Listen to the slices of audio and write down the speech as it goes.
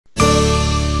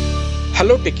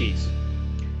Hello techies.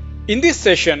 In this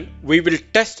session, we will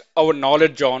test our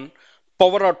knowledge on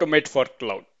Power Automate for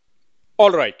Cloud.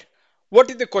 Alright, what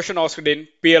is the question asked in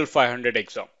PL 500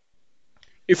 exam?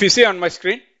 If you see on my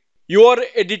screen, you are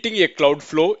editing a cloud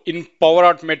flow in Power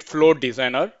Automate Flow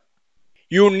Designer.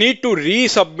 You need to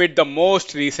resubmit the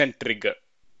most recent trigger.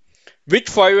 Which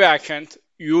 5 actions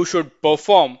you should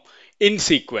perform in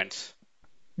sequence?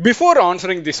 Before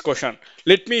answering this question,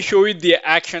 let me show you the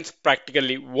actions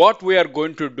practically what we are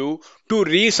going to do to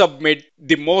resubmit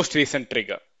the most recent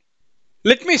trigger.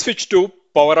 Let me switch to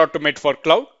Power Automate for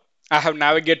Cloud. I have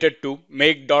navigated to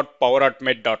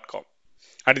make.powerautomate.com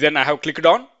and then I have clicked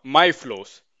on My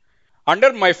Flows.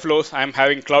 Under My Flows, I am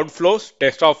having Cloud Flows,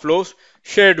 Desktop Flows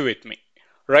shared with me,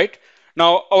 right?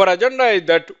 Now, our agenda is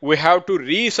that we have to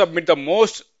resubmit the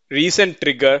most recent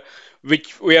trigger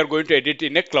which we are going to edit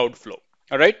in a Cloud Flow.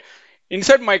 All right.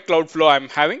 Inside my cloud flow, I'm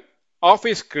having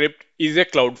Office script is a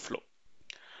cloud flow.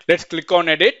 Let's click on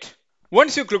edit.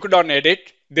 Once you click on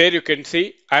edit, there you can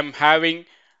see I'm having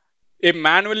a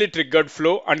manually triggered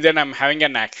flow and then I'm having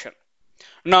an action.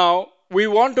 Now we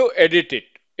want to edit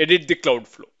the cloud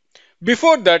flow.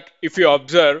 Before that, if you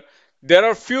observe, there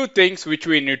are few things which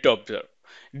we need to observe.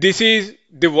 This is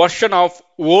the version of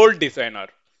old designer,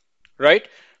 right?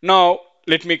 Now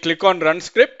let me click on run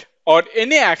script. Or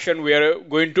any action we are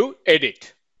going to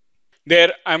edit.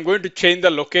 There I'm going to change the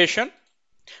location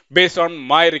based on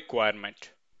my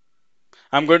requirement.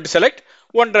 I'm going to select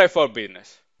OneDrive for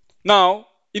Business. Now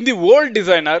in the old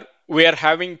designer we are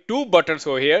having two buttons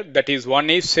over here, that is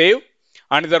one is save,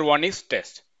 another one is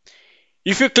test.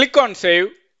 If you click on save,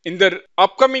 in the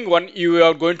upcoming one you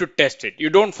are going to test it. You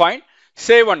don't find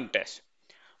save and test.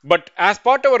 But as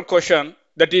part of our question,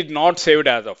 that is not saved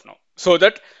as of now. So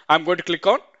that I'm going to click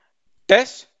on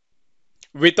test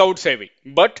without saving,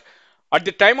 but at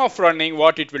the time of running,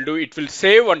 what it will do, it will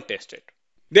save and test it.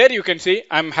 There you can see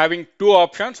I'm having two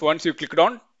options once you clicked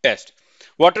on test.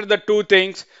 What are the two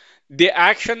things? The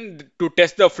action to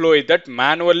test the flow is that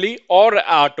manually or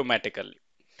automatically.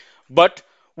 But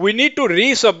we need to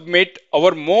resubmit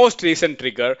our most recent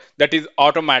trigger, that is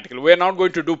automatically. We are not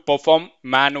going to do perform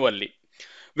manually.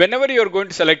 Whenever you are going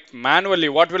to select manually,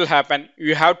 what will happen?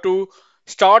 You have to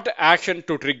start action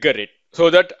to trigger it. So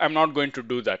that I'm not going to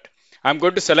do that. I'm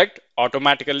going to select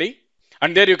automatically.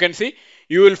 And there you can see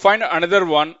you will find another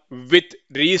one with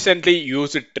recently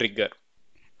used trigger.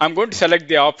 I'm going to select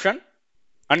the option.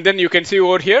 And then you can see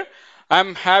over here,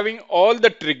 I'm having all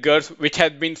the triggers which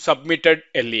have been submitted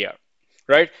earlier,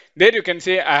 right? There you can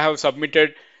see I have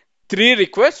submitted 3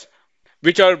 requests,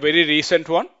 which are very recent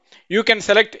one. You can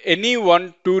select any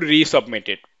one to resubmit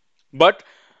it. But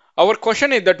our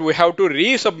question is that we have to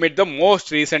resubmit the most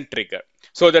recent trigger.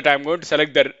 So that I'm going to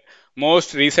select the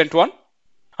most recent one.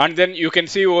 And then you can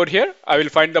see over here, I will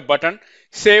find the button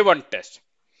save and test.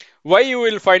 Why you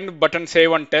will find the button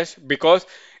save and test? Because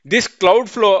this cloud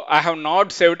flow I have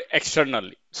not saved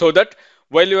externally. So that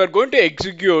while you are going to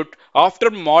execute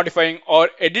after modifying or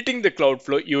editing the cloud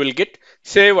flow, you will get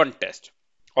save and test.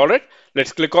 All right,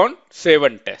 let's click on save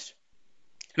and test.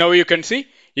 Now you can see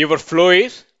your flow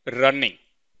is running.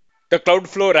 The cloud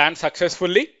flow ran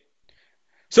successfully.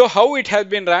 So how it has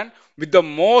been ran? With the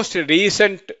most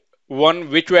recent one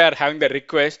which we are having the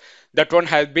request, that one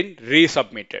has been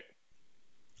resubmitted.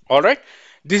 Alright,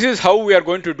 this is how we are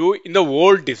going to do in the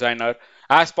old designer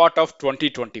as part of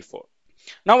 2024.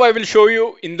 Now I will show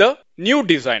you in the new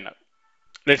designer.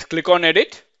 Let's click on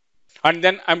edit and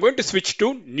then I'm going to switch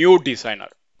to new designer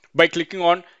by clicking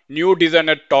on new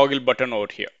designer toggle button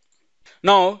over here.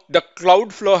 Now the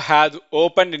cloud flow has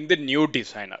opened in the new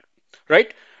designer,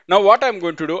 right? Now what I'm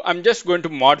going to do, I'm just going to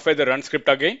modify the run script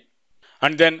again.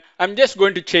 And then I'm just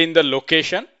going to change the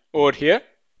location over here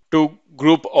to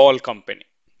group all company.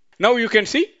 Now you can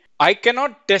see I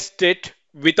cannot test it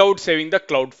without saving the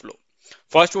cloud flow.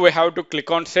 First we have to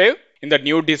click on save in the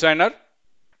new designer.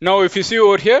 Now if you see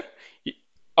over here,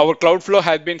 our cloud flow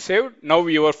has been saved. Now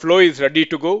your flow is ready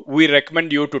to go. We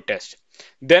recommend you to test.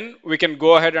 Then we can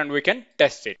go ahead and we can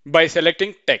test it by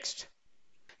selecting text.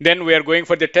 Then we are going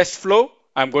for the test flow.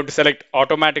 I'm going to select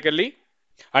automatically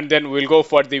and then we'll go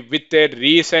for the with a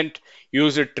recent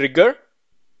user trigger.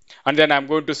 And then I'm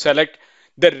going to select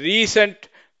the recent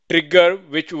trigger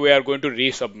which we are going to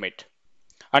resubmit.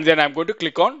 And then I'm going to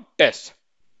click on test.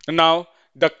 Now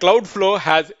the cloud flow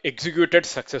has executed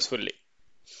successfully.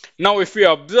 Now if we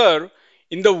observe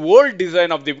in the old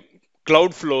design of the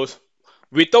cloud flows,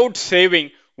 without saving,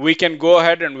 we can go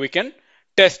ahead and we can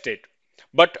test it.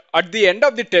 But at the end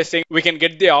of the testing, we can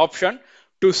get the option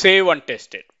to save and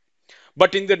test it.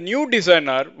 But in the new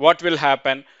designer, what will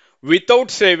happen?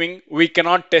 Without saving, we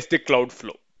cannot test the cloud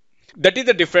flow. That is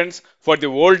the difference for the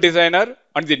old designer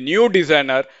and the new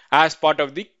designer as part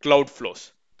of the cloud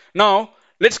flows. Now,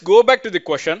 let's go back to the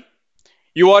question.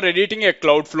 You are editing a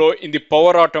cloud flow in the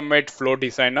Power Automate Flow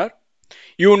Designer.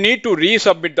 You need to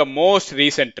resubmit the most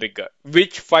recent trigger.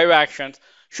 Which 5 actions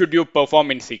should you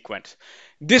perform in sequence?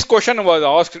 This question was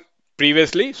asked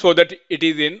previously so that it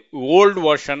is in old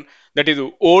version, that is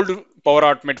old Power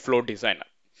Automate Flow Designer.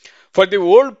 For the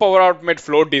old Power Automate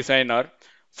Flow Designer,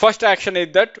 first action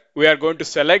is that we are going to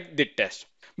select the test.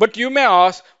 But you may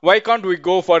ask, why can't we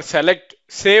go for select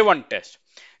save and test?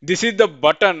 This is the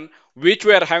button which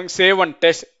we are having save and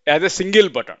test as a single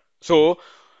button. So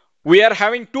we are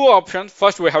having two options.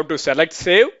 First, we have to select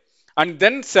save and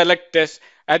then select test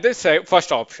as the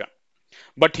first option.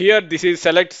 But here this is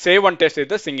select save and test is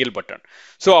the single button.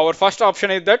 So our first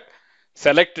option is that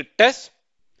select test,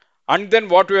 and then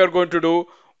what we are going to do,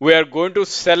 we are going to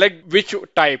select which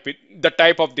type, the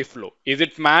type of the flow. Is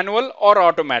it manual or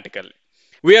automatically?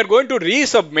 We are going to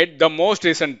resubmit the most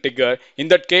recent trigger. In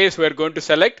that case, we are going to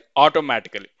select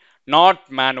automatically,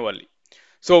 not manually.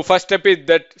 So first step is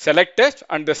that select test,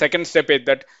 and the second step is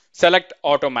that select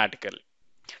automatically.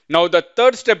 Now the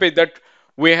third step is that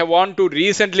we want to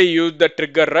recently use the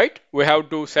trigger, right? We have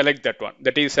to select that one.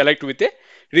 That is select with a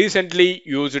recently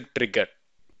used trigger.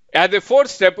 As a fourth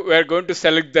step, we are going to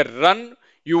select the run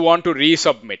you want to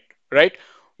resubmit, right?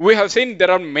 We have seen there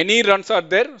are many runs are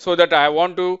there, so that I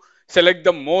want to select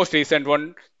the most recent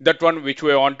one, that one which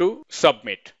we want to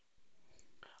submit.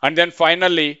 And then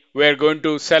finally, we are going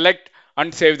to select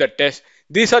and save the test.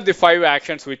 These are the 5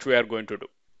 actions which we are going to do.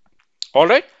 All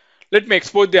right, let me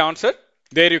export the answer.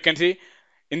 There you can see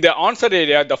in the answer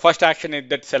area, the first action is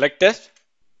that select test.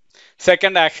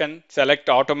 Second action, select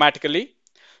automatically.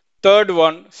 Third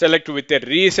one, select with a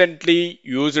recently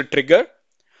used trigger.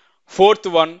 Fourth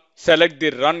one, select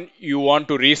the run you want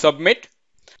to resubmit.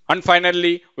 And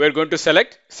finally, we are going to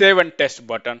select save and test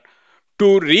button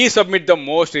to resubmit the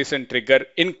most recent trigger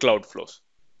in Cloud Flows.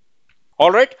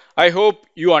 Alright, I hope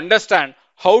you understand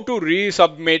how to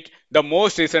resubmit the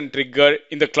most recent trigger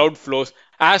in the Cloud Flows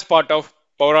as part of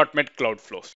Power Automate Cloud Flows.